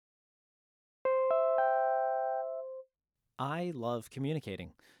I love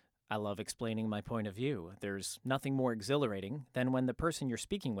communicating. I love explaining my point of view. There's nothing more exhilarating than when the person you're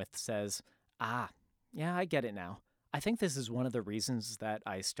speaking with says, "Ah, yeah, I get it now." I think this is one of the reasons that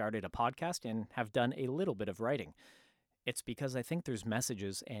I started a podcast and have done a little bit of writing. It's because I think there's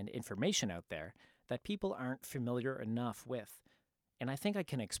messages and information out there that people aren't familiar enough with, and I think I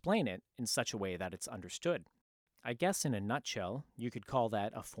can explain it in such a way that it's understood. I guess in a nutshell, you could call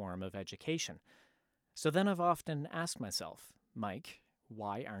that a form of education. So then I've often asked myself, Mike,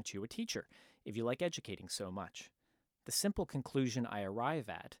 why aren't you a teacher if you like educating so much? The simple conclusion I arrive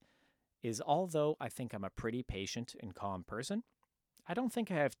at is although I think I'm a pretty patient and calm person, I don't think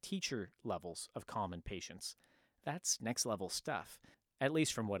I have teacher levels of calm and patience. That's next level stuff, at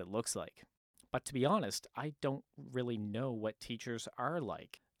least from what it looks like. But to be honest, I don't really know what teachers are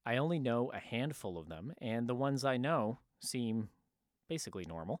like. I only know a handful of them, and the ones I know seem basically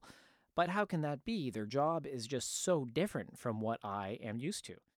normal. But how can that be? Their job is just so different from what I am used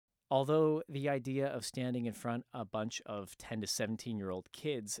to. Although the idea of standing in front of a bunch of 10 to 17-year-old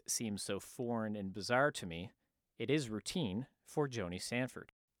kids seems so foreign and bizarre to me, it is routine for Joni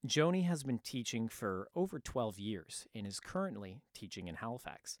Sanford. Joni has been teaching for over 12 years and is currently teaching in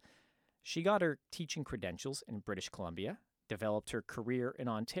Halifax. She got her teaching credentials in British Columbia, developed her career in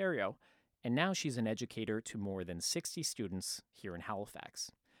Ontario, and now she's an educator to more than 60 students here in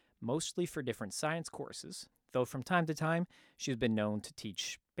Halifax, mostly for different science courses, though from time to time she's been known to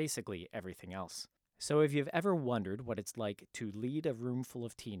teach basically everything else. So if you've ever wondered what it's like to lead a room full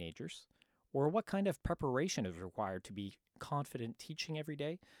of teenagers, or what kind of preparation is required to be confident teaching every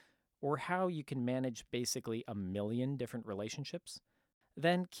day, or how you can manage basically a million different relationships,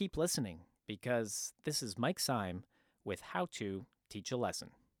 then keep listening because this is Mike Syme with How to Teach a Lesson.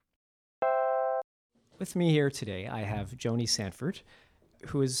 With me here today, I have Joni Sanford,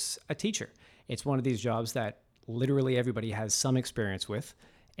 who is a teacher. It's one of these jobs that literally everybody has some experience with,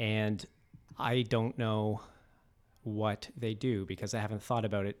 and I don't know what they do because I haven't thought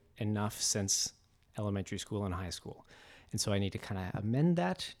about it enough since elementary school and high school. And so I need to kind of amend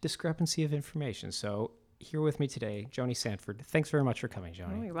that discrepancy of information. So here with me today, Joni Sanford. Thanks very much for coming,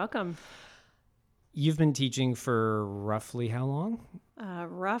 Joni. Oh, you're welcome. You've been teaching for roughly how long?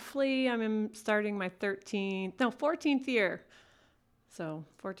 Roughly, starting my 14th year. So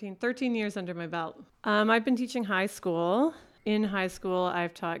 13 years under my belt. I've been teaching high school. In high school,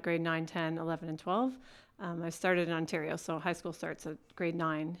 I've taught grade 9, 10, 11, and 12. I started in Ontario, so high school starts at grade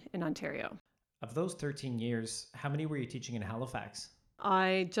 9 in Ontario. Of those 13 years, how many were you teaching in Halifax?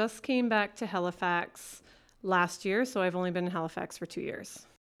 I just came back to Halifax last year, so I've only been in Halifax for 2 years.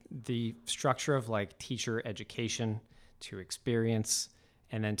 The structure of like teacher education to experience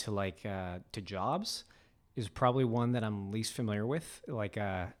and then to jobs is probably one that I'm least familiar with, like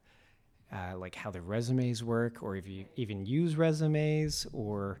how the resumes work, or if you even use resumes,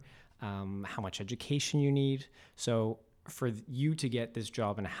 or how much education you need. So for you to get this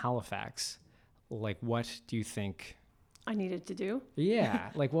job in Halifax, like what do you think I needed to do?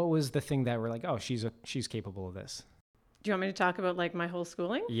 Yeah, like what was the thing that we're like, oh, she's capable of this? Do you want me to talk about like my whole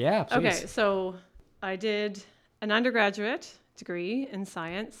schooling? Yeah, please. Okay, so I did an undergraduate degree in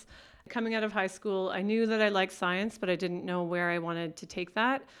science. Coming out of high school, I knew that I liked science, but I didn't know where I wanted to take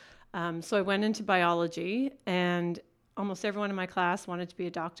that. So I went into biology, and almost everyone in my class wanted to be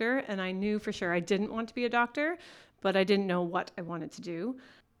a doctor, and I knew for sure I didn't want to be a doctor, but I didn't know what I wanted to do.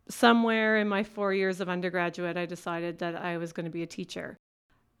 Somewhere in my 4 years of undergraduate, I decided that I was going to be a teacher.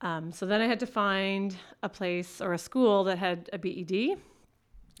 So then I had to find a place or a school that had a BED.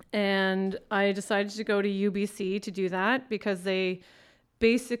 And I decided to go to UBC to do that because they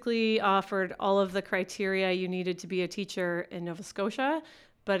basically offered all of the criteria you needed to be a teacher in Nova Scotia,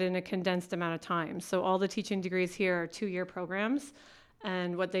 but in a condensed amount of time. So all the teaching degrees here are 2-year programs.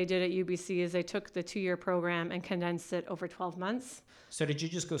 And what they did at UBC is they took the 2-year program and condensed it over 12 months. So did you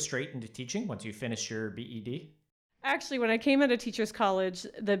just go straight into teaching once you finished your BED? Actually, when I came out of teachers college,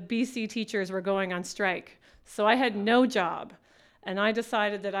 the BC teachers were going on strike. So I had no job. And I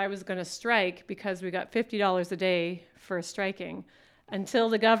decided that I was going to strike because we got $50 a day for striking until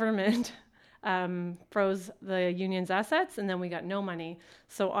the government froze the union's assets, and then we got no money.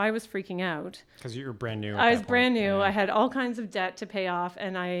 So I was freaking out. Because you were brand new. I was brand new. Yeah. I had all kinds of debt to pay off,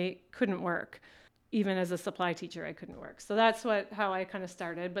 and I couldn't work. Even as a supply teacher, I couldn't work. So that's how I kind of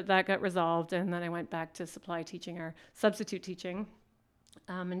started, but that got resolved, and then I went back to supply teaching or substitute teaching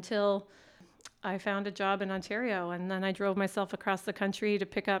until I found a job in Ontario, and then I drove myself across the country to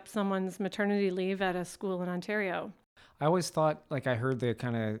pick up someone's maternity leave at a school in Ontario. I always thought, like I heard the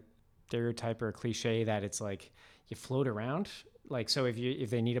kind of stereotype or cliche that it's like you float around. Like, so if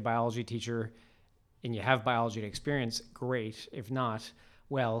they need a biology teacher, and you have biology experience, great. If not,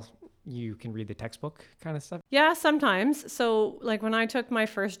 well, you can read the textbook kind of stuff. Yeah, sometimes. So, like when I took my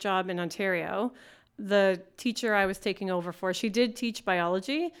first job in Ontario, the teacher I was taking over for, she did teach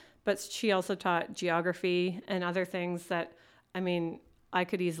biology, but she also taught geography and other things that, I mean, I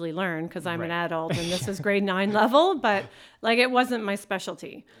could easily learn because I'm an adult and this is grade 9 level, but like it wasn't my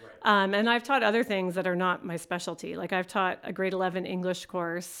specialty. And I've taught other things that are not my specialty. Like I've taught a grade 11 English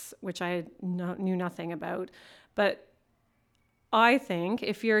course, which I knew nothing about. But I think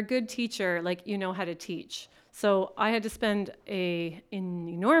if you're a good teacher, like you know how to teach. So I had to spend an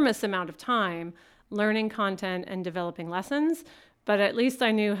enormous amount of time learning content and developing lessons, but at least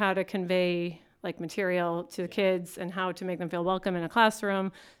I knew how to convey like material to the kids and how to make them feel welcome in a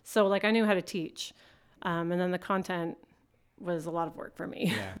classroom. So like I knew how to teach. And then the content was a lot of work for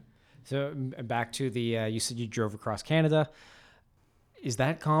me. Yeah. So back to the, you said you drove across Canada. Is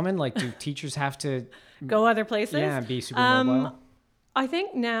that common? Like, do teachers have to go other places? Yeah, be super mobile? I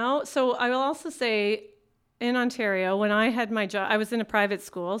think now, so I will also say in Ontario, when I had my job, I was in a private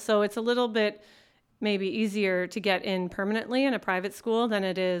school. So it's a little bit maybe easier to get in permanently in a private school than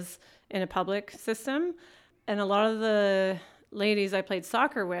it is in a public system. And a lot of the ladies I played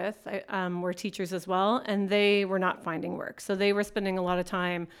soccer with were teachers as well, and they were not finding work. So they were spending a lot of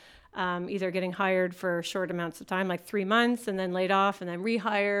time either getting hired for short amounts of time, like 3 months, and then laid off and then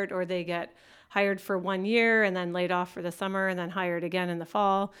rehired, or they get hired for 1 year and then laid off for the summer and then hired again in the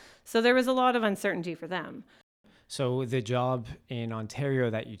fall. So there was a lot of uncertainty for them. So the job in Ontario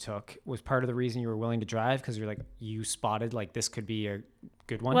that you took was part of the reason you were willing to drive, because you're like, you spotted like this could be a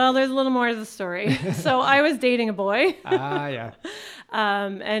good one? Well, there's a little more to the story. So I was dating a boy. Yeah.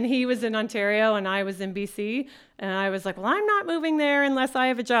 And he was in Ontario and I was in BC. And I was like, well, I'm not moving there unless I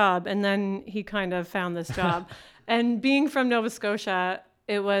have a job. And then he kind of found this job. And being from Nova Scotia,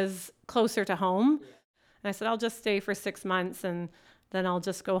 it was closer to home. And I said, I'll just stay for 6 months and then I'll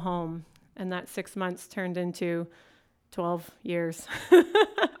just go home. And that 6 months turned into 12 years.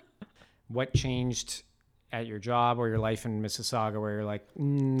 What changed at your job or your life in Mississauga where you're like,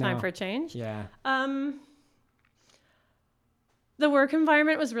 no. Time for a change? Yeah. The work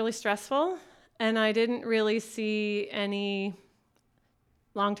environment was really stressful, and I didn't really see any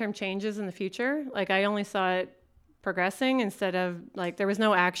long-term changes in the future. Like I only saw it progressing instead of like there was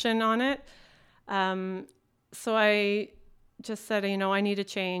no action on it. So I just said, I need a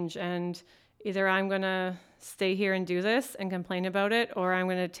change, and either I'm going to stay here and do this and complain about it, or I'm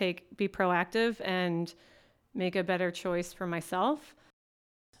going to be proactive and make a better choice for myself.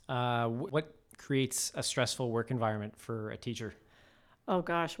 What creates a stressful work environment for a teacher? Oh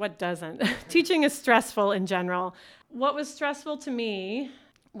gosh, what doesn't? Teaching is stressful in general. What was stressful to me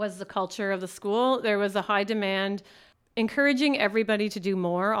was the culture of the school. There was a high demand, encouraging everybody to do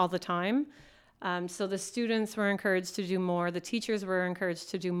more all the time. So the students were encouraged to do more, the teachers were encouraged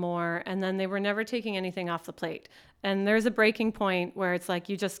to do more, and then they were never taking anything off the plate. And there's a breaking point where it's like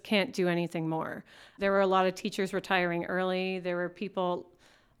you just can't do anything more. There were a lot of teachers retiring early. There were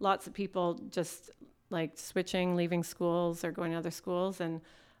lots of people just like switching, leaving schools or going to other schools. And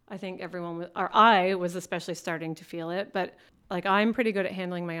I think I was especially starting to feel it, but like I'm pretty good at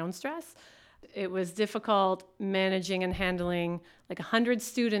handling my own stress. It was difficult managing and handling like 100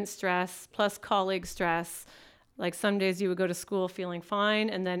 student stress plus colleague stress. Like some days you would go to school feeling fine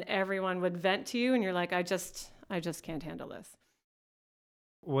and then everyone would vent to you and you're like, I just can't handle this.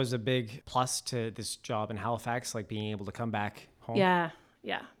 Was a big plus to this job in Halifax, like being able to come back home? Yeah,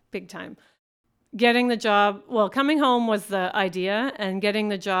 big time. Getting the job, coming home was the idea and getting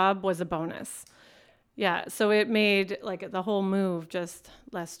the job was a bonus. Yeah, so it made like the whole move just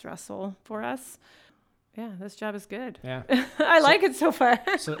less stressful for us. Yeah, this job is good. Yeah. I like it so far.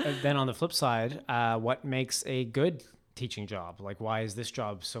 So then on the flip side, what makes a good teaching job? Like, why is this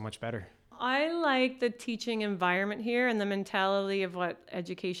job so much better? I like the teaching environment here and the mentality of what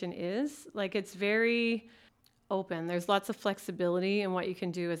education is. Like, it's very open. There's lots of flexibility in what you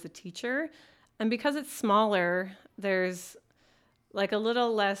can do as a teacher. And because it's smaller, there's like a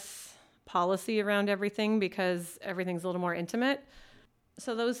little less policy around everything because everything's a little more intimate.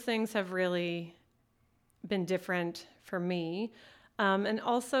 So those things have really been different for me. And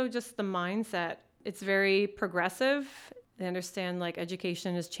also just the mindset. It's very progressive. They understand like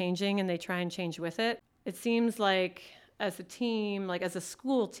education is changing and they try and change with it. It seems like as a team, like as a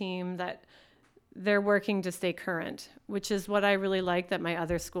school team, that they're working to stay current, which is what I really like that my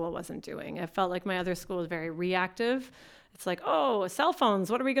other school wasn't doing. I felt like my other school was very reactive. It's like, oh, cell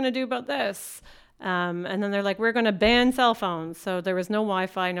phones, what are we going to do about this? And then they're like, we're going to ban cell phones. So there was no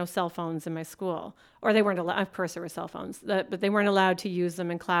Wi-Fi, no cell phones in my school. Or they weren't allowed, of course there were cell phones, but they weren't allowed to use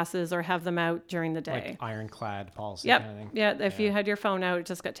them in classes or have them out during the day. Like ironclad policy Yep. kind of thing. Yeah, if you had your phone out, it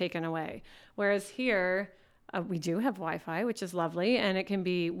just got taken away. Whereas here, we do have Wi-Fi, which is lovely, and it can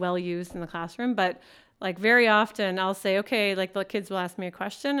be well used in the classroom. But like very often I'll say, okay, like the kids will ask me a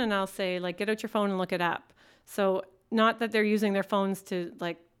question and I'll say, like, get out your phone and look it up. So not that they're using their phones to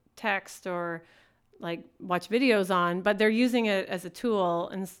like text or like watch videos on, but they're using it as a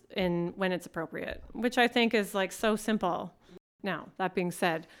tool in when it's appropriate, which I think is like so simple. Now, that being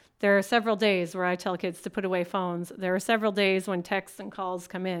said, there are several days where I tell kids to put away phones. There are several days when texts and calls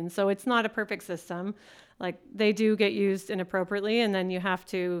come in. So it's not a perfect system. Like they do get used inappropriately and then you have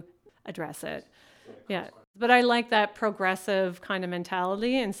to address it. Yeah. But I like that progressive kind of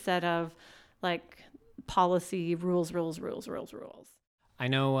mentality instead of like policy, rules. I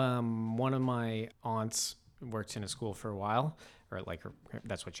know one of my aunts worked in a school for a while, or like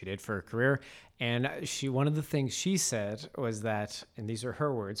that's what she did for her career. And one of the things she said was that, and these are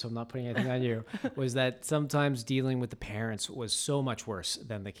her words, so I'm not putting anything on you, was that sometimes dealing with the parents was so much worse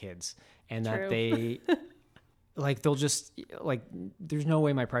than the kids, and True. that they, like, they'll just like, there's no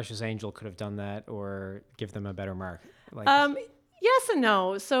way my precious angel could have done that or give them a better mark. Like, yes and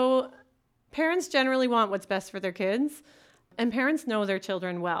no. So parents generally want what's best for their kids. And parents know their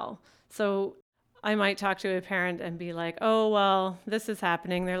children well. So I might talk to a parent and be like, oh, well, this is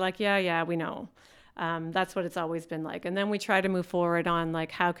happening. They're like, yeah, we know. That's what it's always been like. And then we try to move forward on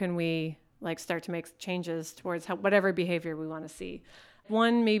like, how can we like start to make changes towards whatever behavior we want to see.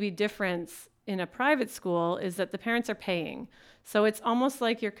 One maybe difference in a private school is that the parents are paying. So it's almost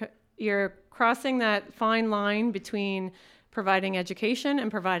like you're crossing that fine line between providing education and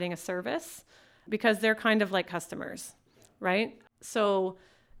providing a service because they're kind of like customers. Right? So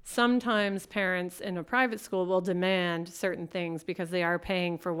sometimes parents in a private school will demand certain things because they are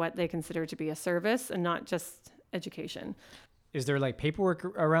paying for what they consider to be a service and not just education. Is there like paperwork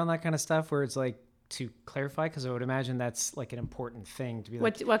around that kind of stuff where it's like to clarify? Because I would imagine that's like an important thing to be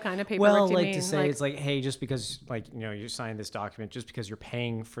like. What kind of paperwork well, do you like mean? to say it's like, hey, just because like, you know, you signed this document, just because you're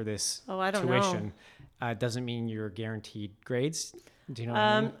paying for this tuition doesn't mean you're guaranteed grades. Do you know what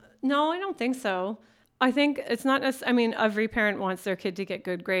I mean? No, I don't think so. I think it's not I mean, every parent wants their kid to get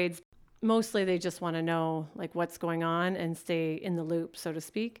good grades. Mostly they just want to know like what's going on and stay in the loop, so to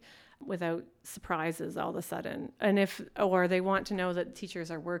speak, without surprises all of a sudden. Or they want to know that teachers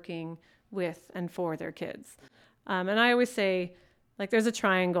are working with and for their kids. And I always say, like, there's a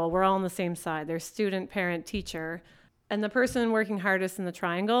triangle. We're all on the same side. There's student, parent, teacher. And the person working hardest in the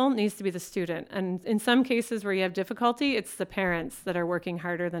triangle needs to be the student. And in some cases where you have difficulty, it's the parents that are working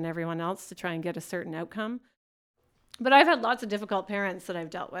harder than everyone else to try and get a certain outcome. But I've had lots of difficult parents that I've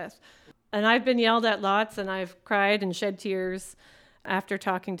dealt with. And I've been yelled at lots, and I've cried and shed tears after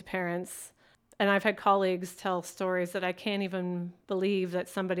talking to parents. And I've had colleagues tell stories that I can't even believe that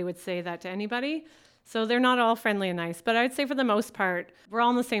somebody would say that to anybody. So they're not all friendly and nice. But I'd say for the most part, we're all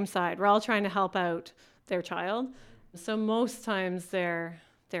on the same side. We're all trying to help out their child. So most times they're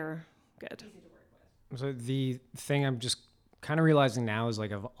good. So the thing I'm just kind of realizing now is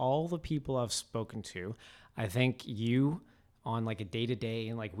like of all the people I've spoken to, I think you on like a day-to-day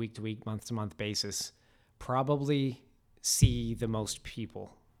and like week-to-week, month-to-month basis probably see the most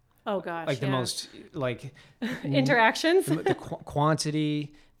people. Oh gosh. Like the most like interactions. the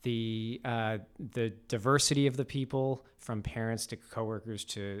quantity, the diversity of the people from parents to coworkers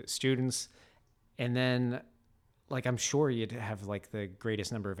to students. And then like, I'm sure you'd have like the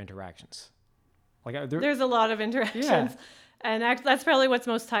greatest number of interactions. Like there's a lot of interactions. Yeah. And that's probably what's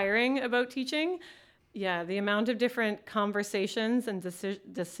most tiring about teaching. Yeah. The amount of different conversations and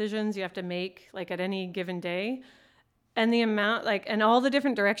decisions you have to make like at any given day. And the amount and all the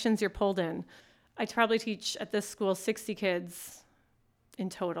different directions you're pulled in. I probably teach at this school 60 kids in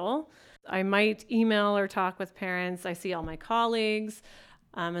total. I might email or talk with parents. I see all my colleagues.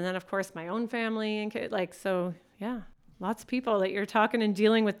 And then of course my own family and kids, so yeah, lots of people that you're talking and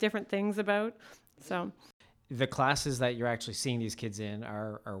dealing with different things about. So the classes that you're actually seeing these kids in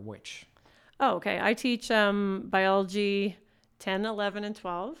are which? Oh, okay. I teach biology 10, 11, and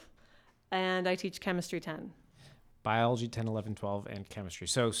 12, and I teach chemistry 10. Biology 10, 11, 12, and chemistry.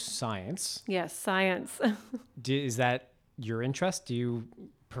 So science. Yes, science. Is that your interest? Do you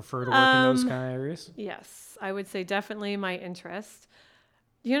prefer to work in those kind of areas? Yes, I would say definitely my interest.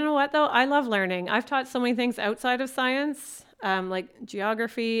 You know what, though? I love learning. I've taught so many things outside of science, like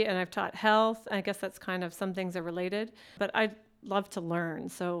geography, and I've taught health. I guess that's kind of some things are related, but I love to learn.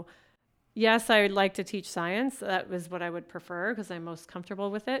 So yes, I would like to teach science. That was what I would prefer because I'm most comfortable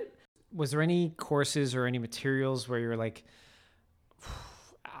with it. Was there any courses or any materials where you're like,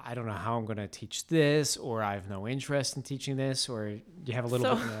 I don't know how I'm going to teach this, or I have no interest in teaching this, or you have a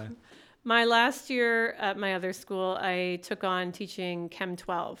little bit of a... My last year at my other school, I took on teaching Chem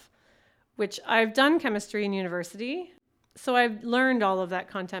 12, which I've done chemistry in university. So I've learned all of that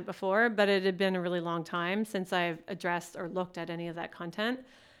content before, but it had been a really long time since I've addressed or looked at any of that content.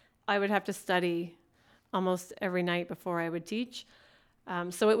 I would have to study almost every night before I would teach.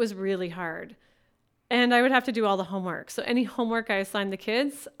 So it was really hard. And I would have to do all the homework. So any homework I assigned the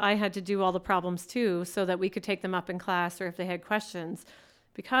kids, I had to do all the problems too, so that we could take them up in class or if they had questions.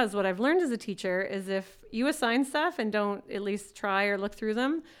 Because what I've learned as a teacher is if you assign stuff and don't at least try or look through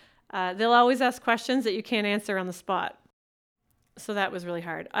them, they'll always ask questions that you can't answer on the spot. So that was really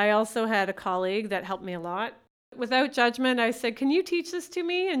hard. I also had a colleague that helped me a lot. Without judgment, I said, can you teach this to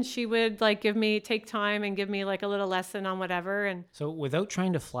me? And she would take time and give me like a little lesson on whatever. And so without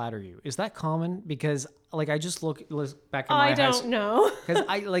trying to flatter you, is that common? Because like, I just look back at my I don't know. Because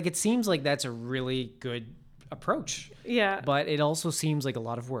it seems like that's a really good approach. Yeah. But it also seems like a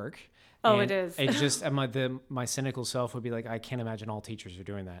lot of work. Oh, it is. It's just my cynical self would be like, I can't imagine all teachers are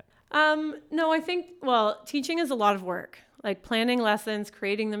doing that. No, I think, teaching is a lot of work. Like planning lessons,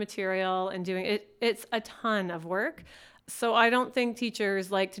 creating the material, and doing it. It's a ton of work. So I don't think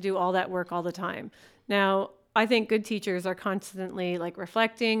teachers like to do all that work all the time. Now, I think good teachers are constantly like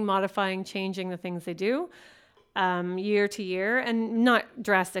reflecting, modifying, changing the things they do year to year, and not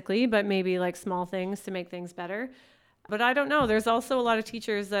drastically, but maybe like small things to make things better. But I don't know. There's also a lot of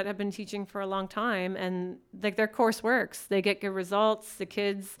teachers that have been teaching for a long time, and like their course works. They get good results. The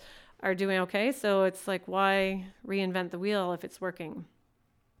kids are doing okay. So it's like, why reinvent the wheel if it's working?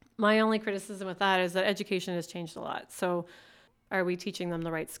 My only criticism with that is that education has changed a lot. So are we teaching them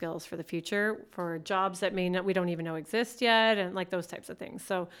the right skills for the future, for jobs that we don't even know exist yet, and like those types of things.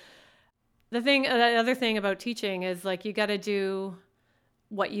 So the other thing about teaching is like, you got to do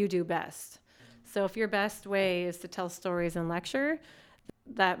what you do best. So if your best way is to tell stories and lecture,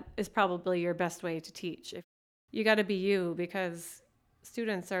 that is probably your best way to teach. If you got to be you, because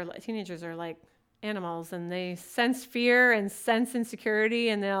teenagers are like animals, and they sense fear and sense insecurity,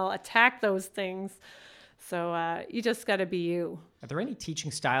 and they'll attack those things. So you just got to be you. Are there any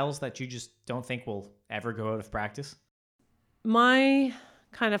teaching styles that you just don't think will ever go out of practice? My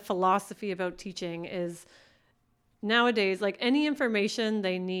kind of philosophy about teaching is nowadays, like any information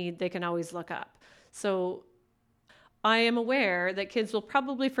they need, they can always look up. So I am aware that kids will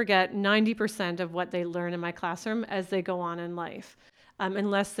probably forget 90% of what they learn in my classroom as they go on in life,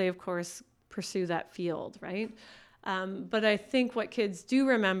 unless they, of course, pursue that field, right? But I think what kids do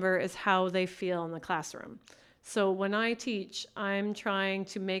remember is how they feel in the classroom. So when I teach, I'm trying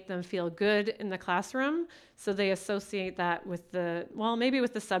to make them feel good in the classroom, so they associate that with maybe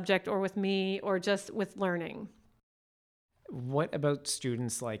with the subject or with me or just with learning. What about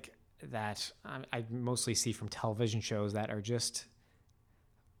students like that I mostly see from television shows that are just,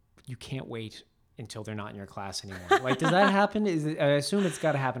 you can't wait until they're not in your class anymore? Like, does that happen? I assume it's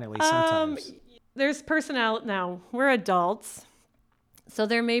got to happen at least sometimes. There's personality. Now, we're adults, so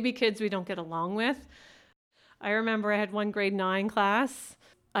there may be kids we don't get along with. I remember I had one grade 9 class.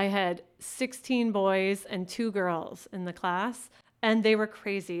 I had 16 boys and 2 girls in the class, and they were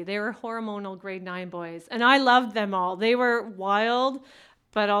crazy. They were hormonal grade 9 boys, and I loved them all. They were wild,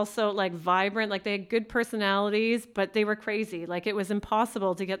 but also like vibrant. Like they had good personalities, but they were crazy. Like it was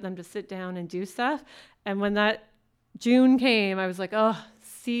impossible to get them to sit down and do stuff. And when that June came, I was like, oh,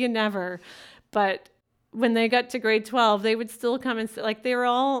 see you never. But when they got to grade 12, they would still come and sit. Like they were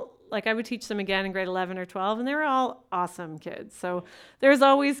all, like I would teach them again in grade 11 or 12, and they were all awesome kids. So there's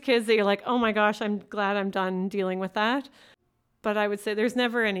always kids that you're like, oh my gosh, I'm glad I'm done dealing with that. But I would say there's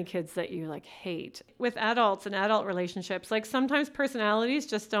never any kids that you like hate. With adults and adult relationships, like sometimes personalities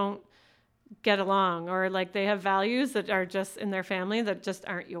just don't get along, or like they have values that are just in their family that just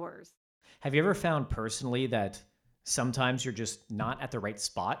aren't yours. Have you ever found personally that sometimes you're just not at the right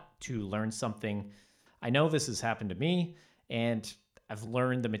spot to learn something? I know this has happened to me, and I've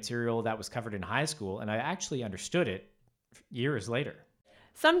learned the material that was covered in high school, and I actually understood it years later.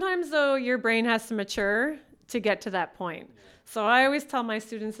 Sometimes though, your brain has to mature to get to that point. So I always tell my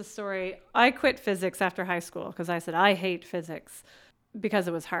students a story. I quit physics after high school because I said, I hate physics because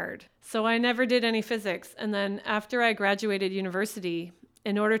it was hard. So I never did any physics. And then after I graduated university,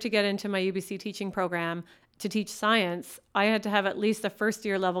 in order to get into my UBC teaching program to teach science, I had to have at least a first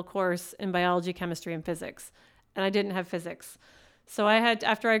year level course in biology, chemistry, and physics. And I didn't have physics. So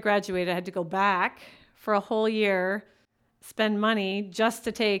after I graduated, I had to go back for a whole year, spend money just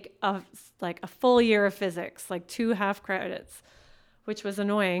to take a full year of physics, like 2 half credits, which was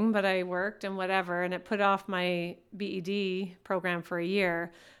annoying, but I worked and whatever, and it put off my BEd program for a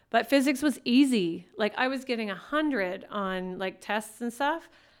year. But physics was easy. Like I was getting 100 on like tests and stuff.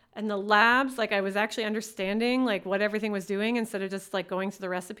 And the labs, like I was actually understanding like what everything was doing instead of just like going to the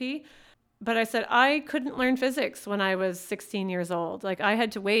recipe. But I said I couldn't learn physics when I was 16 years old. Like I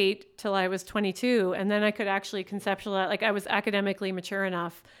had to wait till I was 22 and then I could actually conceptualize, like I was academically mature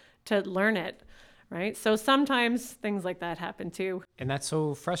enough to learn it, right? So sometimes things like that happen too. And that's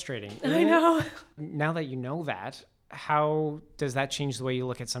so frustrating. I know. Now that you know that, how does that change the way you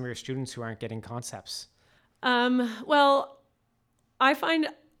look at some of your students who aren't getting concepts? Well, I find,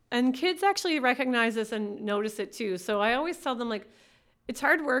 and kids actually recognize this and notice it too. So I always tell them like, it's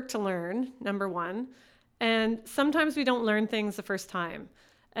hard work to learn, number one. And sometimes we don't learn things the first time.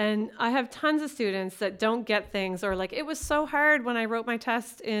 And I have tons of students that don't get things or like, it was so hard when I wrote my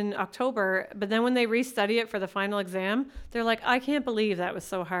test in October, but then when they restudy it for the final exam, they're like, I can't believe that was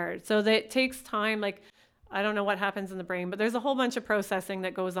so hard. So that it takes time. Like, I don't know what happens in the brain, but there's a whole bunch of processing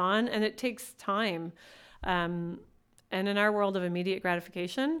that goes on and it takes time. And in our world of immediate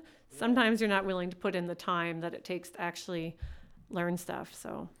gratification, sometimes you're not willing to put in the time that it takes to actually learn stuff.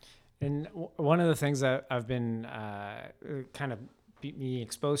 So, and one of the things that I've been kind of being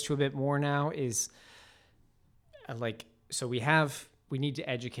exposed to a bit more now is like, so we need to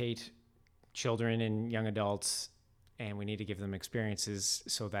educate children and young adults, and we need to give them experiences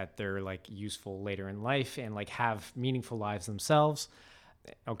so that they're like useful later in life and like have meaningful lives themselves.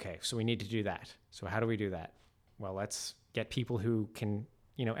 Okay, so we need to do that. So how do we do that? Well, let's get people who can,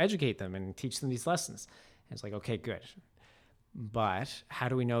 educate them and teach them these lessons. And it's like, okay, good. But how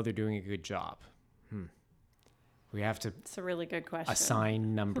do we know they're doing a good job? We have to it's a really good question.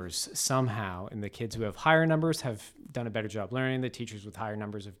 Assign numbers somehow. And the kids who have higher numbers have done a better job learning. The teachers with higher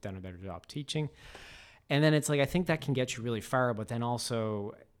numbers have done a better job teaching. And then it's like, I think that can get you really far, but then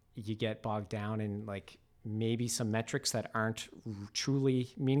also you get bogged down in like maybe some metrics that aren't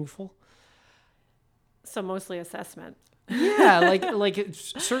truly meaningful. So mostly assessment. Yeah, like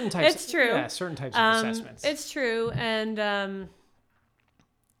certain types. It's true. Yeah, certain types of assessments. It's true. And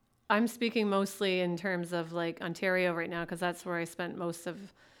I'm speaking mostly in terms of like Ontario right now, because that's where I spent most of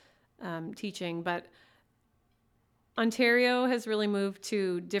teaching. But Ontario has really moved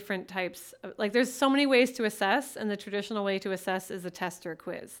to different types of, like there's so many ways to assess, and the traditional way to assess is a test or a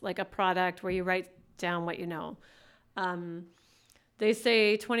quiz, like a product where you write down what you know. They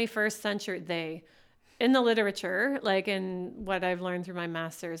say 21st century, in the literature, like in what I've learned through my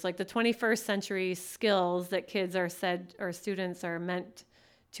master's, like the 21st century skills that kids are said, or students are meant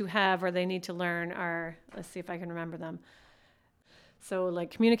to have, or they need to learn are, let's see if I can remember them. So like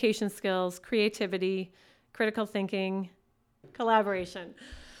communication skills, creativity, critical thinking, collaboration.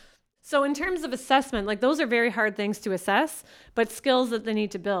 So in terms of assessment, like those are very hard things to assess, but skills that they need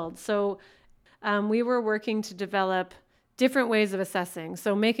to build. So we were working to develop different ways of assessing.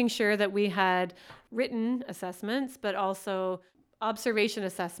 So making sure that we had written assessments, but also observation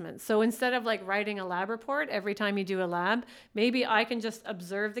assessments. So instead of like writing a lab report every time you do a lab, maybe I can just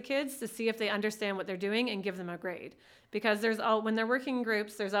observe the kids to see if they understand what they're doing and give them a grade. Because when they're working in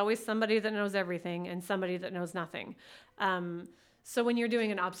groups, there's always somebody that knows everything and somebody that knows nothing. So when you're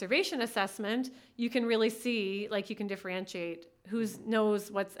doing an observation assessment, you can really see, like you can differentiate who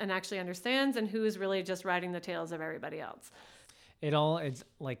knows what's and actually understands and who's really just riding the tails of everybody else. It's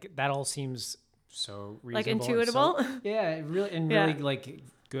like, that all seems so reasonable. Like intuitable? Yeah, really like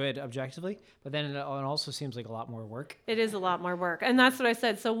good objectively. But then it also seems like a lot more work. It is a lot more work. And that's what I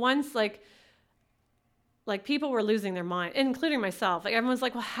said. So once like people were losing their mind, including myself. Like everyone's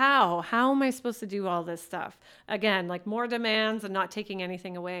like, well, how am I supposed to do all this stuff? Again, like more demands and not taking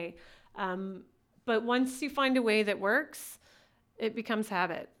anything away. But once you find a way that works, it becomes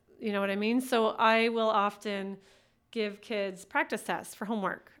habit. You know what I mean? So I will often give kids practice tests for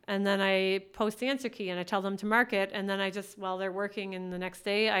homework. And then I post the answer key and I tell them to mark it. And then I just, while they're working in the next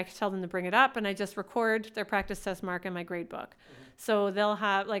day, I tell them to bring it up and I just record their practice test mark in my grade book. Mm-hmm. So they'll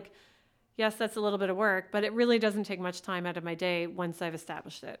have like, yes, that's a little bit of work, but it really doesn't take much time out of my day once I've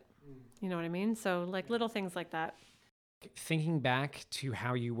established it. You know what I mean? So like little things like that. Thinking back to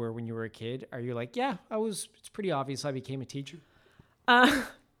how you were when you were a kid, are you like, yeah, it's pretty obvious I became a teacher?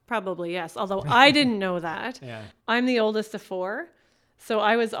 Probably, yes. Although I didn't know that. Yeah. I'm the oldest of 4. So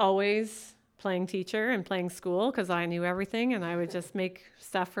I was always playing teacher and playing school because I knew everything and I would just make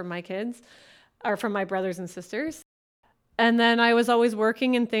stuff for my kids or for my brothers and sisters. And then I was always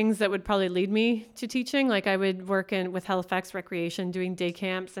working in things that would probably lead me to teaching. Like I would work with Halifax Recreation doing day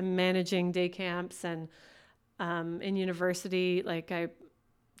camps and managing day camps. And in university, like I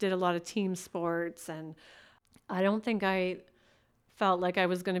did a lot of team sports. And I don't think I felt like I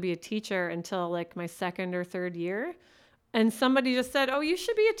was going to be a teacher until like my second or third year. And somebody just said, "Oh, you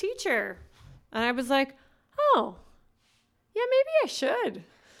should be a teacher." And I was like, "Oh, yeah, maybe I should."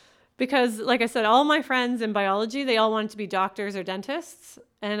 Because like I said, all my friends in biology, they all wanted to be doctors or dentists.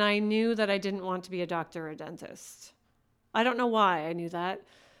 And I knew that I didn't want to be a doctor or a dentist. I don't know why I knew that.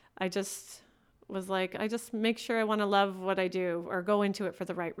 I just was like, I just make sure I want to love what I do or go into it for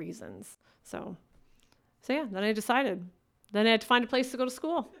the right reasons. So yeah, then I decided. Then I had to find a place to go to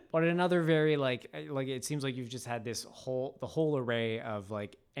school. But another very like it seems like you've just had the whole array of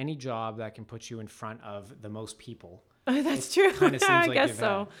like any job that can put you in front of the most people. That's true. Kind of seems I like guess you've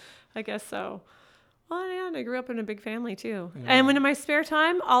so. I guess so. Well, yeah, and I grew up in a big family too. Yeah. And when in my spare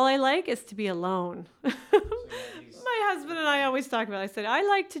time, all I like is to be alone. My husband and I always talk about it. I said, I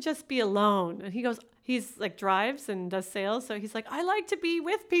like to just be alone. And he goes, he's like drives and does sales. So he's like, I like to be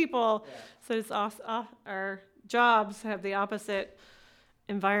with people. Yeah. So it's our jobs have the opposite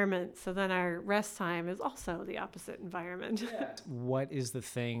environment. So then our rest time is also the opposite environment. Yeah. What is the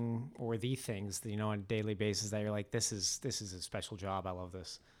thing or the things that, on a daily basis that you're like, this is a special job. I love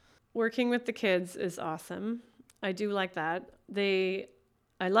this. Working with the kids is awesome. I do like that.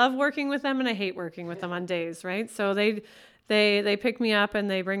 I love working with them and I hate working with them on days, right? So they pick me up and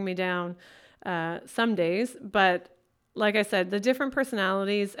they bring me down some days. But like I said, the different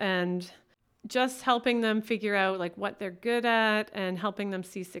personalities and just helping them figure out like what they're good at and helping them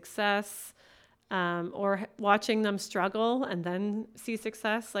see success, or watching them struggle and then see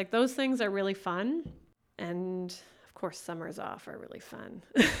success. Like those things are really fun. And of course, summers off are really fun.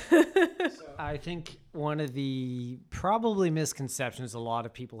 I think one of the probably misconceptions a lot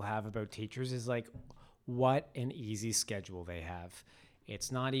of people have about teachers is like what an easy schedule they have.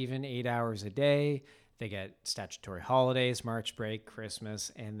 It's not even 8 hours a day. They get statutory holidays, March break,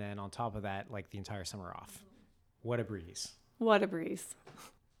 Christmas, and then on top of that, like the entire summer off. What a breeze. What a breeze.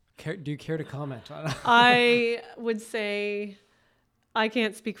 Do you care to comment on it? I would say I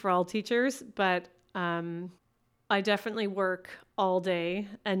can't speak for all teachers, but I definitely work all day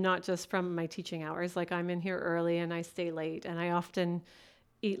and not just from my teaching hours. Like I'm in here early and I stay late and I often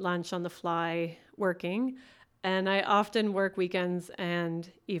eat lunch on the fly working, and I often work weekends and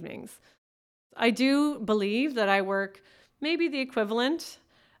evenings. I do believe that I work maybe the equivalent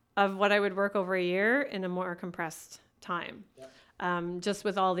of what I would work over a year in a more compressed time. Yeah. Just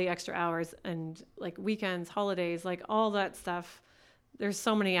with all the extra hours and like weekends, holidays, like all that stuff. There's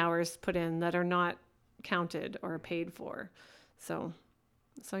so many hours put in that are not counted or paid for. So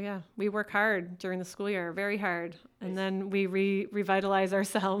yeah, we work hard during the school year, very hard. And then we revitalize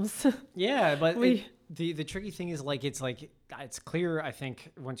ourselves. Yeah, but the tricky thing is it's clear, I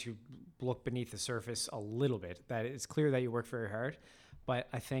think, once you look beneath the surface a little bit, that it's clear that you work very hard. But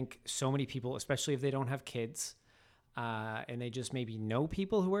I think so many people, especially if they don't have kids, and they just maybe know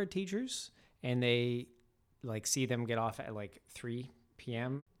people who are teachers, and they like see them get off at like 3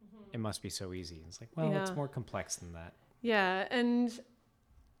 p.m., it must be so easy. It's like, well, It's more complex than that. Yeah, and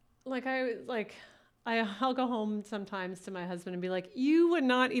I'll go home sometimes to my husband and be like, you would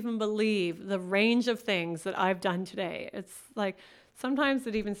not even believe the range of things that I've done today. It's like, sometimes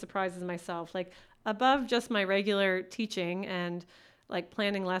it even surprises myself, like above just my regular teaching and like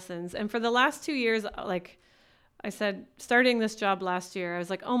planning lessons. And for the last 2 years, like I said, starting this job last year, I was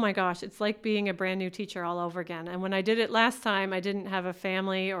like, oh my gosh, it's like being a brand new teacher all over again. And when I did it last time, I didn't have a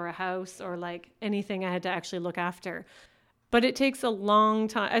family or a house or like anything I had to actually look after. But it takes a long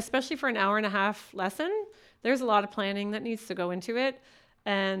time, especially for an hour and a half lesson. There's a lot of planning that needs to go into it.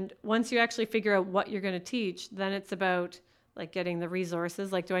 And once you actually figure out what you're going to teach, then it's about like getting the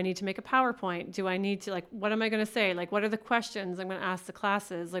resources. Like, do I need to make a PowerPoint? Do I need to, like, what am I going to say? Like, what are the questions I'm going to ask the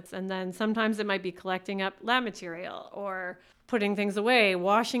classes? Like, and then sometimes it might be collecting up lab material or putting things away,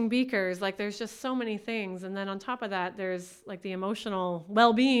 washing beakers. Like, there's just so many things. And then on top of that, there's like the emotional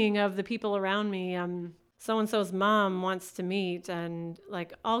well-being of the people around me. So-and-so's mom wants to meet, and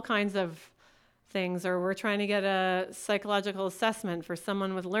like all kinds of things. Or we're trying to get a psychological assessment for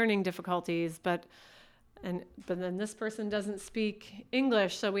someone with learning difficulties, but then this person doesn't speak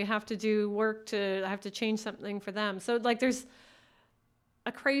English, so we have to do work I have to change something for them. So like there's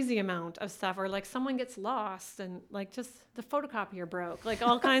a crazy amount of stuff, or like someone gets lost and like just the photocopier broke, like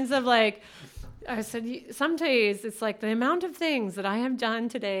all kinds of like, I said, some days it's like the amount of things that I have done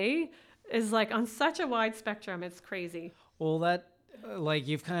today is like on such a wide spectrum. It's crazy. Well, that like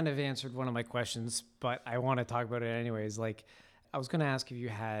you've kind of answered one of my questions, but I want to talk about it anyways. Like I was going to ask if you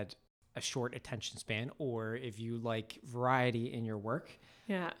had a short attention span or if you like variety in your work.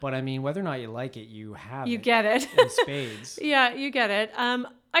 Yeah. But I mean, whether or not you like it, you have you get it in spades. Yeah, you get it.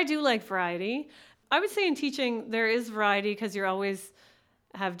 I do like variety. I would say in teaching, there is variety because you always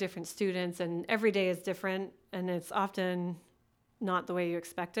have different students and every day is different and it's often not the way you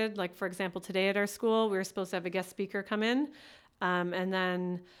expected. Like, for example, today at our school, we were supposed to have a guest speaker come in and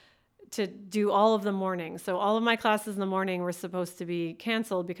then to do all of the morning. So all of my classes in the morning were supposed to be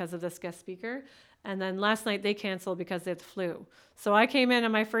canceled because of this guest speaker. And then last night they canceled because they had the flu. So I came in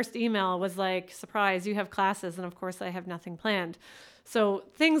and my first email was like, surprise, you have classes. And of course I have nothing planned. So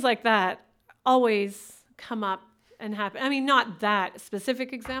things like that always come up and happen. I mean, not that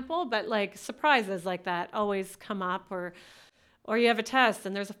specific example, but like surprises like that always come up, or you have a test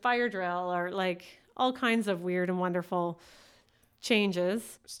and there's a fire drill, or like all kinds of weird and wonderful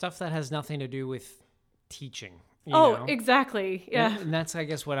changes. Stuff that has nothing to do with teaching. You Oh, know? exactly. Yeah. And that's, I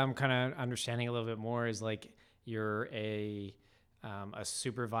guess, what I'm kind of understanding a little bit more is like you're a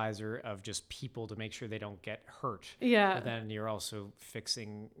supervisor of just people to make sure they don't get hurt. Yeah. But then you're also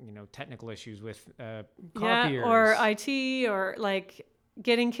fixing, technical issues with Yeah. copiers. Or IT, or like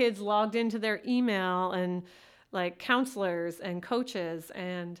getting kids logged into their email, and like counselors and coaches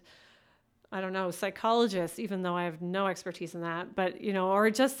and I don't know, psychologists, even though I have no expertise in that, but, or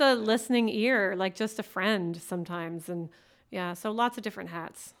just a listening ear, like just a friend sometimes. And yeah, so lots of different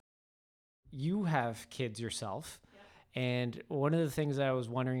hats. You have kids yourself. Yeah. And one of the things I was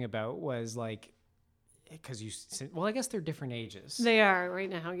wondering about was like, because I guess they're different ages. They are right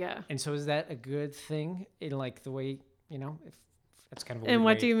now, yeah. And so is that a good thing in like the way, if that's kind of a And weird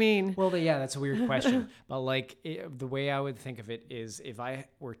what way. do you mean? Well, yeah, that's a weird question. But like the way I would think of it is if I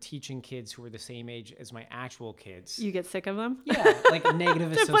were teaching kids who are the same age as my actual kids. You get sick of them? Yeah, like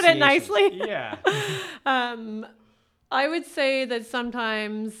negative to associations. put it nicely. Yeah. I would say that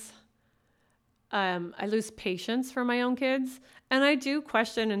sometimes I lose patience for my own kids. And I do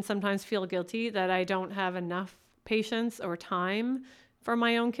question and sometimes feel guilty that I don't have enough patience or time for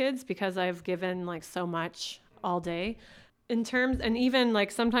my own kids because I've given like so much all day. And even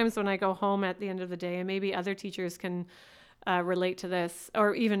like sometimes when I go home at the end of the day, and maybe other teachers can relate to this,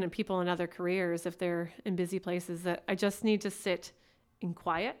 or even people in other careers if they're in busy places, that I just need to sit in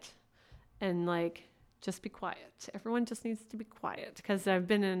quiet and like just be quiet. Everyone just needs to be quiet because I've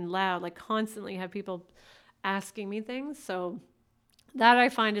been in loud, like constantly have people asking me things. So that I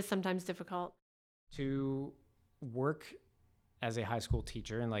find is sometimes difficult. To work as a high school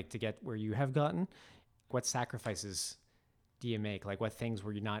teacher and like to get where you have gotten, what sacrifices do you make? Like what things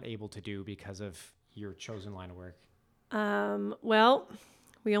were you not able to do because of your chosen line of work? Well,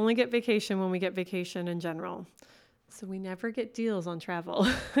 we only get vacation when we get vacation in general. So we never get deals on travel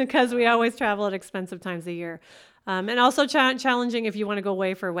because we always travel at expensive times of year. And also challenging if you want to go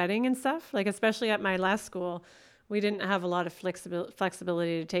away for a wedding and stuff. Like especially at my last school, we didn't have a lot of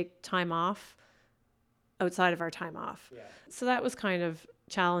flexibility to take time off outside of our time off. Yeah. So that was kind of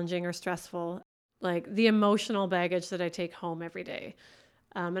challenging or stressful. Like the emotional baggage that I take home every day.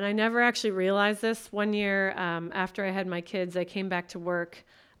 And I never actually realized this. One year after I had my kids, I came back to work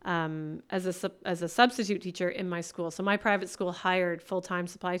as a substitute teacher in my school. So my private school hired full-time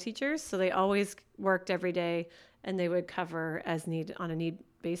supply teachers. So they always worked every day and they would cover as need on a need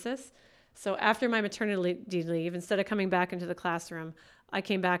basis. So after my maternity leave, instead of coming back into the classroom, I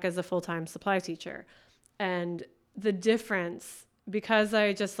came back as a full-time supply teacher. And the difference, because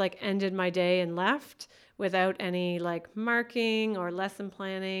I just like ended my day and left without any like marking or lesson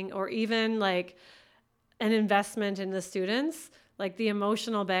planning or even like an investment in the students, like the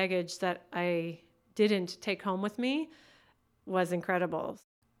emotional baggage that I didn't take home with me was incredible.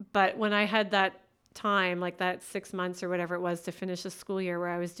 But when I had that time, like that 6 months or whatever it was to finish the school year where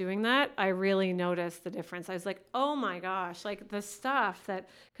I was doing that, I really noticed the difference. I was like, oh my gosh, like the stuff that,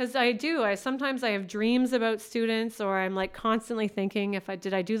 because sometimes I have dreams about students, or I'm like constantly thinking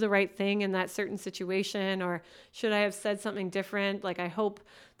did I do the right thing in that certain situation, or should I have said something different? Like I hope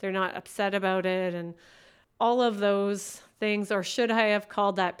they're not upset about it, and all of those things, or should I have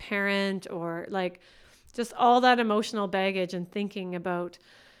called that parent, or like just all that emotional baggage and thinking about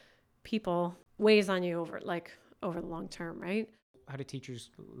people weighs on you over the long term, right? How do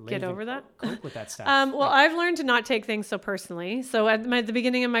teachers get over that? Cope with that stuff? I've learned to not take things so personally. So at the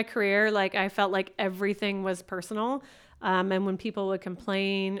beginning of my career, like I felt like everything was personal. And when people would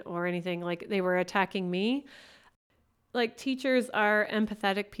complain or anything, like they were attacking me. Like teachers are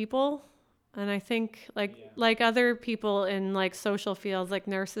empathetic people. And I think like other people in like social fields, like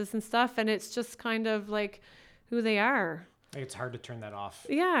nurses and stuff. And it's just kind of like who they are. It's hard to turn that off.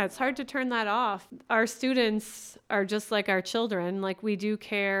 Yeah, it's hard to turn that off. Our students are just like our children. Like we do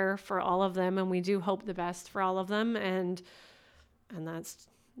care for all of them and we do hope the best for all of them. And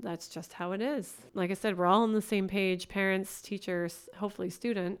that's just how it is. Like I said, we're all on the same page, parents, teachers, hopefully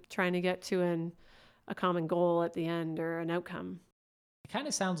student, trying to get to a common goal at the end or an outcome. It kind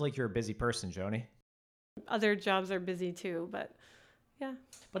of sounds like you're a busy person, Joni. Other jobs are busy too, but yeah,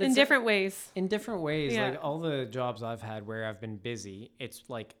 But in it's different ways. in different ways. Yeah. Like all the jobs I've had where I've been busy, it's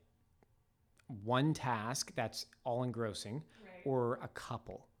like one task that's all engrossing or a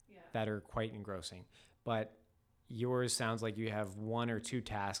couple that are quite engrossing. But yours sounds like you have one or two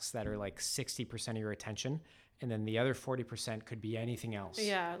tasks that are like 60% of your attention, and then the other 40% could be anything else.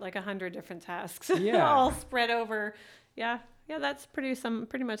 Yeah, like 100 different tasks, Yeah. all spread over. Yeah, that's pretty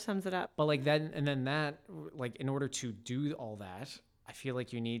much sums it up. But like that, and then that, like in order to do all that, I feel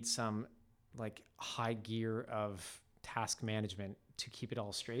like you need some like high gear of task management to keep it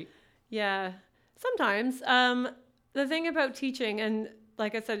all straight. Yeah, sometimes. The thing about teaching, and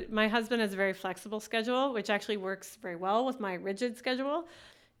like I said, my husband has a very flexible schedule, which actually works very well with my rigid schedule.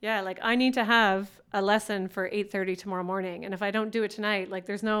 Yeah, like I need to have a lesson for 8:30 tomorrow morning, and if I don't do it tonight, like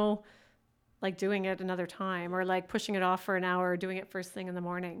there's no like doing it another time or like pushing it off for an hour or doing it first thing in the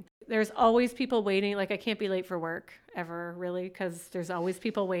morning. There's always people waiting. Like I can't be late for work ever really because there's always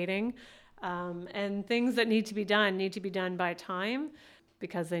people waiting. And things that need to be done by time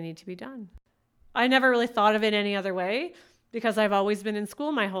because they need to be done. I never really thought of it any other way because I've always been in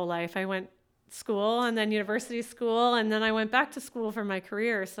school my whole life. I went school and then university school and then I went back to school for my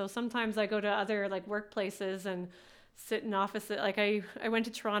career. So sometimes I go to other like workplaces and sit in offices. Like I went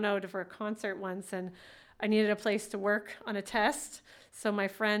to Toronto for a concert once and I needed a place to work on a test. So my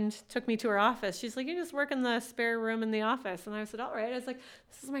friend took me to her office. She's like, you just work in the spare room in the office. And I said, all right. I was like,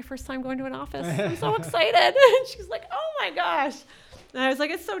 this is my first time going to an office. I'm so excited. And she's like, oh my gosh. And I was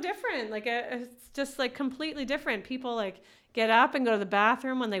like, it's so different. Like it's just like completely different. People like get up and go to the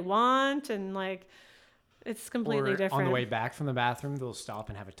bathroom when they want. And like, it's completely different. On the way back from the bathroom, they'll stop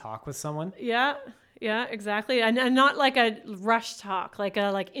and have a talk with someone. Yeah, exactly. And not like a rush talk, like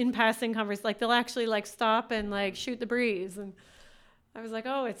a like in passing conversation. Like they'll actually like stop and like shoot the breeze. And I was like,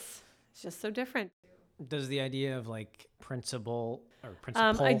 oh, it's just so different. Does the idea of like principal or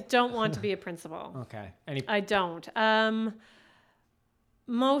principal? I don't want to be a principal. Okay. I don't.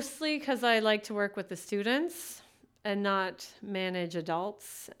 Mostly because I like to work with the students and not manage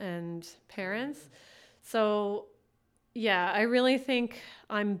adults and parents. So yeah, I really think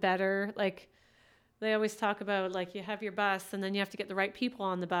I'm better. Like they always talk about like you have your bus and then you have to get the right people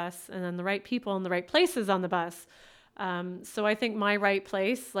on the bus and then the right people in the right places on the bus. So I think my right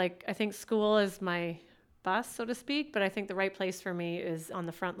place, like I think school is my bus, so to speak, but I think the right place for me is on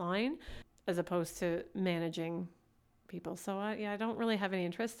the front line as opposed to managing people. So I don't really have any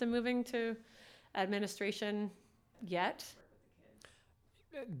interest in moving to administration yet.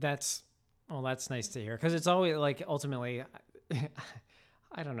 That's nice to hear because it's always like ultimately,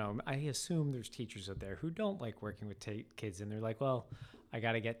 I don't know. I assume there's teachers out there who don't like working with kids, and they're like, well, I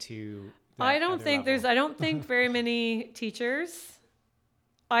got to get to. I don't think very many teachers.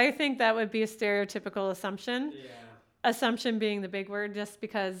 I think that would be a stereotypical assumption. Yeah. Assumption being the big word, just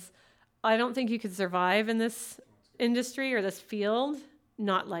because I don't think you could survive in this industry or this field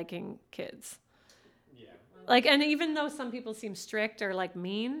not liking kids. Yeah. Like, and even though some people seem strict or like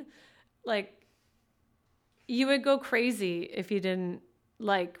mean, like you would go crazy if you didn't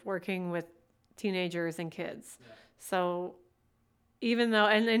like working with teenagers and kids. Yeah. So even though,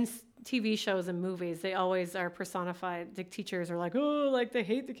 and in TV shows and movies, they always are personified. The teachers are like, oh, like they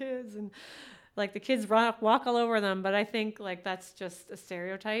hate the kids and like the kids walk all over them. But I think like that's just a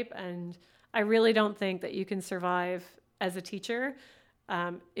stereotype. And I really don't think that you can survive as a teacher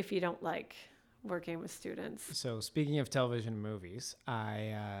if you don't like working with students. So speaking of television and movies,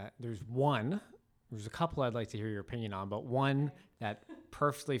 there's a couple I'd like to hear your opinion on, but one that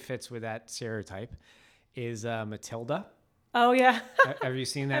perfectly fits with that stereotype is Matilda. Oh yeah. Have you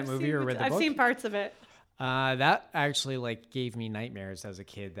seen that movie or read the book? I've seen parts of it. That actually like gave me nightmares as a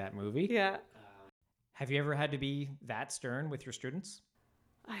kid, that movie. Yeah. Have you ever had to be that stern with your students?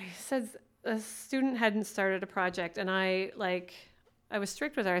 I said a student hadn't started a project and I was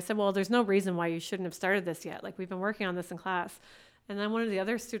strict with her. I said, well, there's no reason why you shouldn't have started this yet. Like we've been working on this in class. And then one of the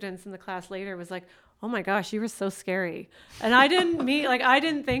other students in the class later was like, oh my gosh, you were so scary. And I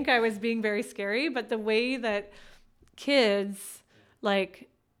didn't think I was being very scary, but the way that kids like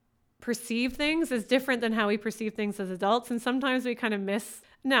perceive things is different than how we perceive things as adults. And sometimes we kind of miss.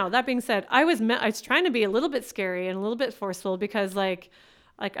 Now, that being said, I was trying to be a little bit scary and a little bit forceful because like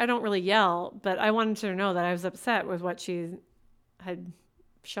I don't really yell, but I wanted her to know that I was upset with what she had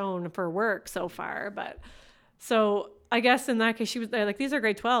shown for work so far. But so I guess in that case, she was like, these are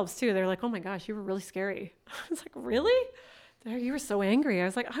grade 12s too. They're like, oh my gosh, you were really scary. I was like, really? You were so angry. I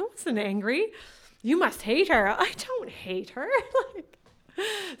was like, I wasn't angry. You must hate her. I don't hate her. Like,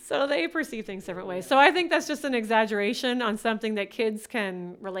 So they perceive things different ways. So I think that's just an exaggeration on something that kids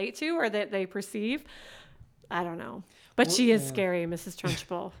can relate to or that they perceive. I don't know. But Well, she is yeah. scary, Mrs.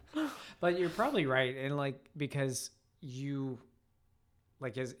 Trunchbull. But you're probably right. And like, because you,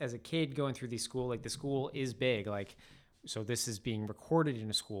 like as a kid going through the school, like the school is big. Like, so this is being recorded in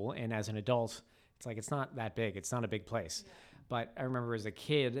a school. And as an adult, it's like, it's not that big. It's not a big place. Yeah. But I remember as a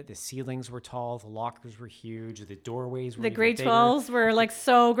kid, the ceilings were tall, the lockers were huge, the doorways were The even grade bigger. 12s were like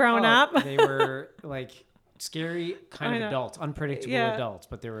so grown up. They were like scary kind I of know. adults, unpredictable Yeah. adults,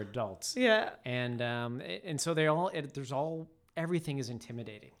 but they were adults. Yeah. And so everything is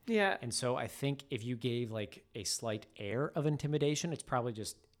intimidating. Yeah. And so I think if you gave like a slight air of intimidation, it's probably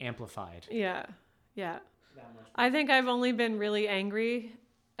just amplified. Yeah. Yeah. I think I've only been really angry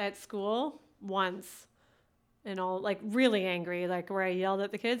at school once. And all like really angry, like where I yelled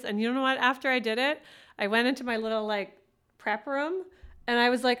at the kids. And you know what? After I did it, I went into my little like prep room and I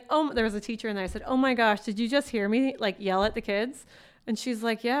was like, oh, there was a teacher in there. I said, oh my gosh, did you just hear me like yell at the kids? And she's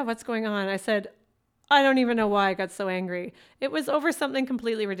like, yeah, what's going on? I said, I don't even know why I got so angry. It was over something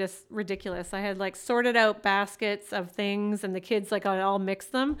completely ridiculous. I had like sorted out baskets of things and the kids like I all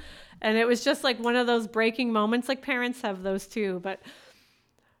mixed them. And it was just like one of those breaking moments. Like parents have those too. But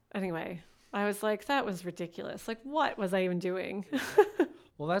anyway, I was like, that was ridiculous. Like, what was I even doing?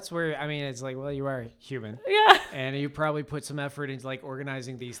 Well, that's where, I mean, it's like, well, you are human. Yeah. And you probably put some effort into like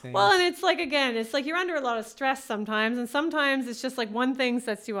organizing these things. Well, and it's like, again, it's like you're under a lot of stress sometimes. And sometimes it's just like one thing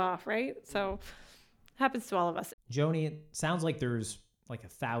sets you off, right? So it happens to all of us. Joni, it sounds like there's like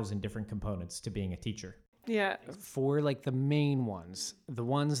 1,000 different components to being a teacher. Yeah. For like the main ones, the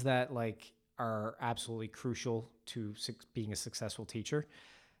ones that like are absolutely crucial to being a successful teacher,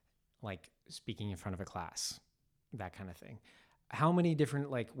 like speaking in front of a class, that kind of thing. How many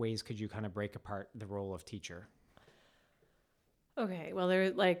different like ways could you kind of break apart the role of teacher? Okay, well,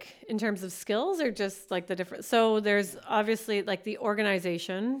 they're like in terms of skills or just like the different. So there's obviously like the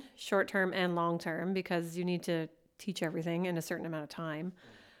organization, short term and long term, because you need to teach everything in a certain amount of time.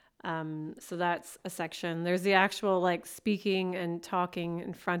 So that's a section. There's the actual like speaking and talking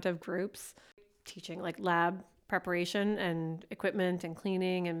in front of groups, teaching like lab preparation and equipment and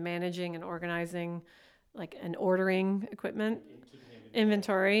cleaning and managing and organizing, like and ordering equipment,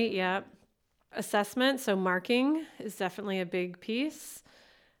 inventory, yeah. Assessment, so marking is definitely a big piece.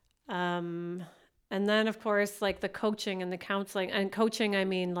 And then of course, like the coaching and the counseling, and coaching, I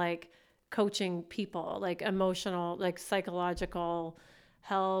mean like coaching people, like emotional, like psychological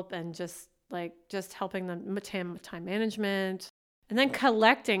help and just helping them with time management, and then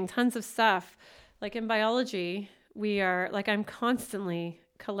collecting tons of stuff. Like in biology, I'm constantly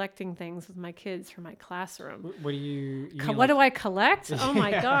collecting things with my kids for my classroom. What do you What do I collect? Oh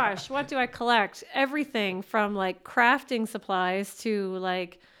my gosh, what do I collect? Everything from like crafting supplies to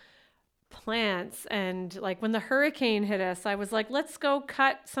like plants. And like when the hurricane hit us, I was like, let's go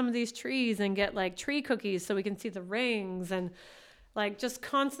cut some of these trees and get like tree cookies so we can see the rings, and like just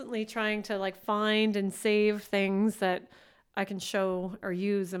constantly trying to like find and save things that I can show or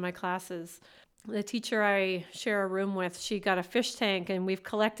use in my classes. The teacher I share a room with, she got a fish tank, and we've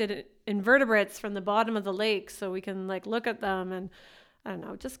collected invertebrates from the bottom of the lake so we can like look at them, and I don't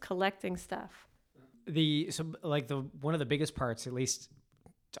know, just collecting stuff. One of the biggest parts, at least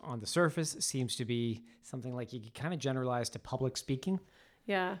on the surface, seems to be something like you can kind of generalize to public speaking.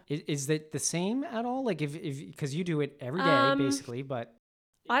 Yeah. Is that the same at all? Like if because you do it every day basically, but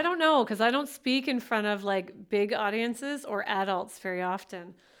I don't know, because I don't speak in front of like big audiences or adults very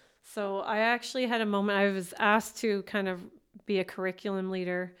often. So I actually had a moment, I was asked to kind of be a curriculum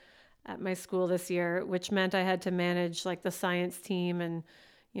leader at my school this year, which meant I had to manage like the science team and,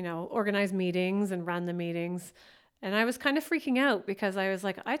 you know, organize meetings and run the meetings. And I was kind of freaking out because I was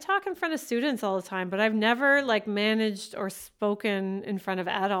like, I talk in front of students all the time, but I've never like managed or spoken in front of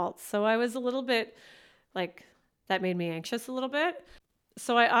adults. So I was a little bit like, that made me anxious a little bit.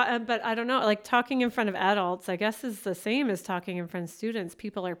 So but I don't know, like talking in front of adults, I guess is the same as talking in front of students.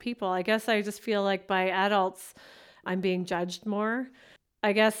 People are people. I guess I just feel like by adults, I'm being judged more.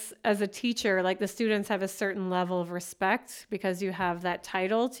 I guess as a teacher, like the students have a certain level of respect because you have that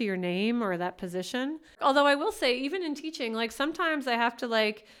title to your name or that position. Although I will say, even in teaching, like sometimes I have to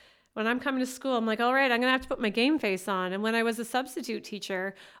like, when I'm coming to school, I'm like, all right, I'm going to have to put my game face on. And when I was a substitute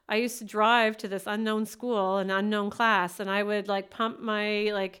teacher, I used to drive to this unknown school, an unknown class, and I would like pump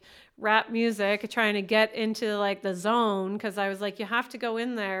my like rap music, trying to get into like the zone, because I was like, you have to go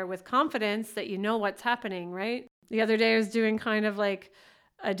in there with confidence that you know what's happening, right? The other day I was doing kind of like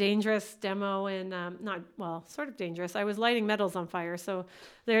a dangerous demo in, sort of dangerous. I was lighting metals on fire, so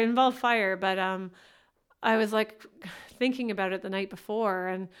they involved fire, but I was like thinking about it the night before,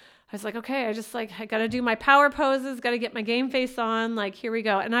 and I was like, okay, I got to do my power poses, got to get my game face on. Like, here we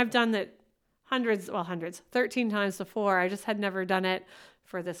go. And I've done it 13 times before. I just had never done it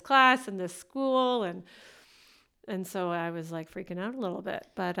for this class and this school. And so I was like freaking out a little bit,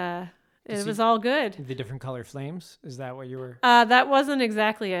 but it was all good. The different color flames, is that what you were? That wasn't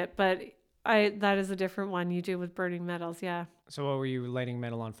exactly it, but that is a different one you do with burning metals. Yeah. So what were you lighting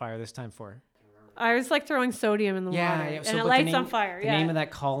metal on fire this time for? I was like throwing sodium in the water, and it lights on fire. The name of that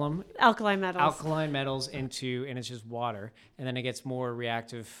column, alkaline metals. Alkaline metals and it's just water, and then it gets more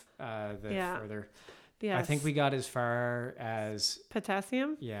reactive further. Yes. I think we got as far as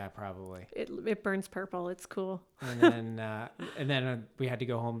potassium. Yeah, probably. It burns purple. It's cool. And then we had to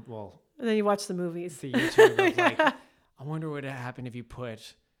go home. Well, and then you watch the movies. The YouTube of like, I wonder what would happen if you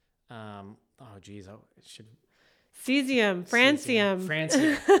put, it should. Cesium, francium.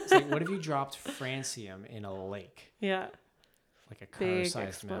 It's like, what if you dropped francium in a lake? Yeah. Like a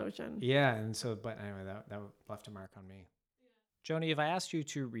car-sized explosion. Yeah, and so, but anyway, that left a mark on me. Joni, if I asked you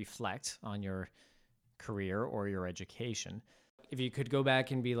to reflect on your career or your education, if you could go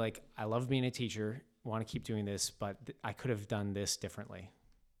back and be like, I love being a teacher, want to keep doing this, but I could have done this differently.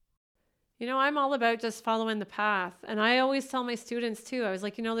 You know, I'm all about just following the path. And I always tell my students too, I was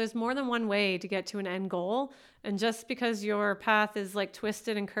like, there's more than one way to get to an end goal. And just because your path is like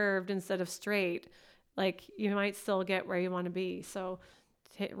twisted and curved instead of straight, like you might still get where you want to be. So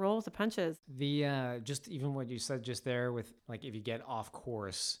roll with the punches. Just even what you said just there with like, if you get off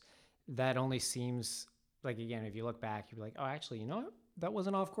course, that only seems like, again, if you look back, you'd be like, oh, actually, you know what? That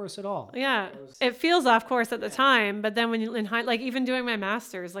wasn't off course at all. Yeah, it feels off course at the time, but then when you like even doing my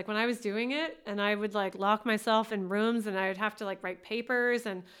master's, like when I was doing it, and I would like lock myself in rooms, and I would have to like write papers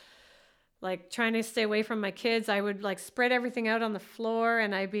and like trying to stay away from my kids. I would like spread everything out on the floor,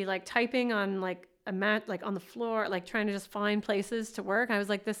 and I'd be like typing on like a mat, like on the floor, like trying to just find places to work. I was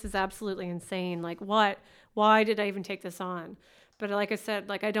like, this is absolutely insane. Like why did I even take this on? But like I said,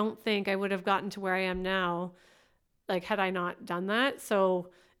 like I don't think I would have gotten to where I am now, like had I not done that. So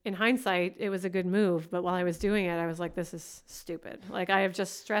in hindsight, it was a good move. But while I was doing it, I was like, this is stupid. Like I have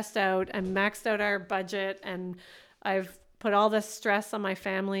just stressed out and maxed out our budget, and I've put all this stress on my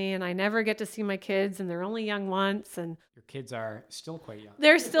family, and I never get to see my kids, and they're only young once. And your kids are still quite young.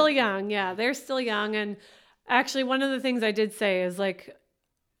 They're still young. Yeah, they're still young. And actually, one of the things I did say is like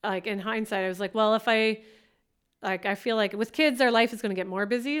in hindsight, I was like, well, I feel like with kids, their life is going to get more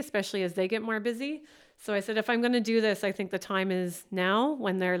busy, especially as they get more busy. So I said, if I'm going to do this, I think the time is now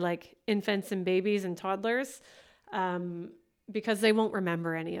when they're like infants and babies and toddlers, because they won't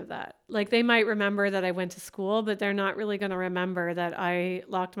remember any of that. Like they might remember that I went to school, but they're not really going to remember that I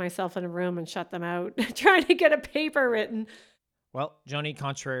locked myself in a room and shut them out trying to get a paper written. Well, Joni,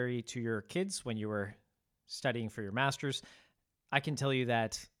 contrary to your kids when you were studying for your master's, I can tell you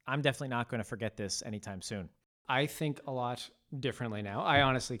that I'm definitely not going to forget this anytime soon. I think a lot differently now. I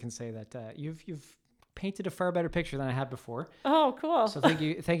honestly can say that you've painted a far better picture than I had before. Oh, cool. So thank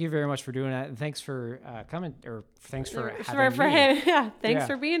you very much for doing that, and thanks for coming, or thanks for having me. Thanks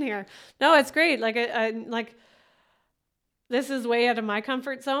for being here. No, it's great. Like I like this is way out of my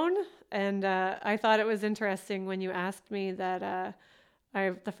comfort zone, and I thought it was interesting when you asked me that.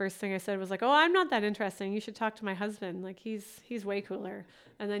 The first thing I said was like, "Oh, I'm not that interesting. You should talk to my husband. Like he's way cooler."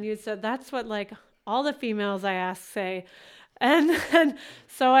 And then you said, "That's what like all the females I ask say." And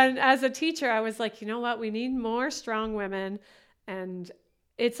as a teacher, I was like, you know what? We need more strong women. And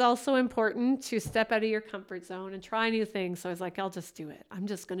it's also important to step out of your comfort zone and try new things. So I was like, I'll just do it. I'm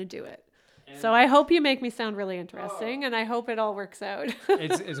just going to do it. So I hope you make me sound really interesting, and I hope it all works out.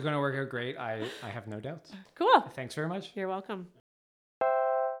 It's going to work out great. I have no doubts. Cool. Thanks very much. You're welcome.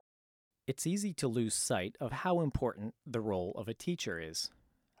 It's easy to lose sight of how important the role of a teacher is.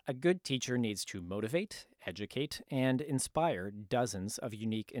 A good teacher needs to motivate, educate, and inspire dozens of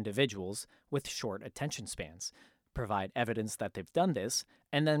unique individuals with short attention spans, provide evidence that they've done this,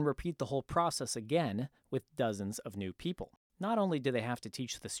 and then repeat the whole process again with dozens of new people. Not only do they have to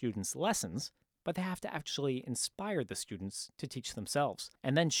teach the students lessons, but they have to actually inspire the students to teach themselves,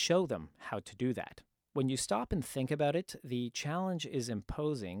 and then show them how to do that. When you stop and think about it, the challenge is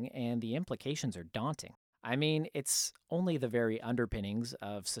imposing and the implications are daunting. I mean, it's only the very underpinnings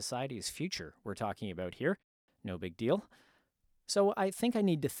of society's future we're talking about here. No big deal. So I think I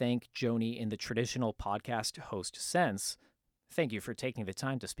need to thank Joni in the traditional podcast host sense. Thank you for taking the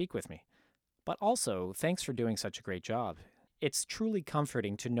time to speak with me. But also, thanks for doing such a great job. It's truly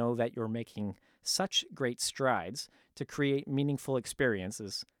comforting to know that you're making such great strides to create meaningful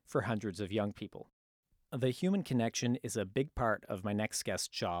experiences for hundreds of young people. The human connection is a big part of my next guest's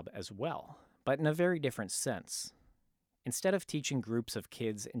job as well. but in a very different sense. Instead of teaching groups of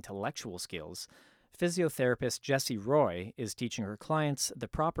kids intellectual skills, physiotherapist Jessie Roy is teaching her clients the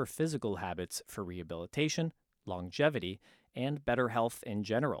proper physical habits for rehabilitation, longevity, and better health in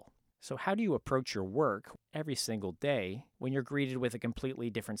general. So, how do you approach your work every single day when you're greeted with a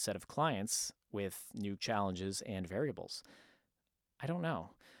completely different set of clients with new challenges and variables? I don't know,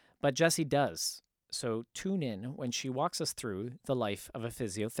 but Jessie does. So, tune in when she walks us through the life of a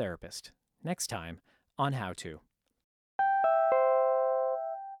physiotherapist next time on How To.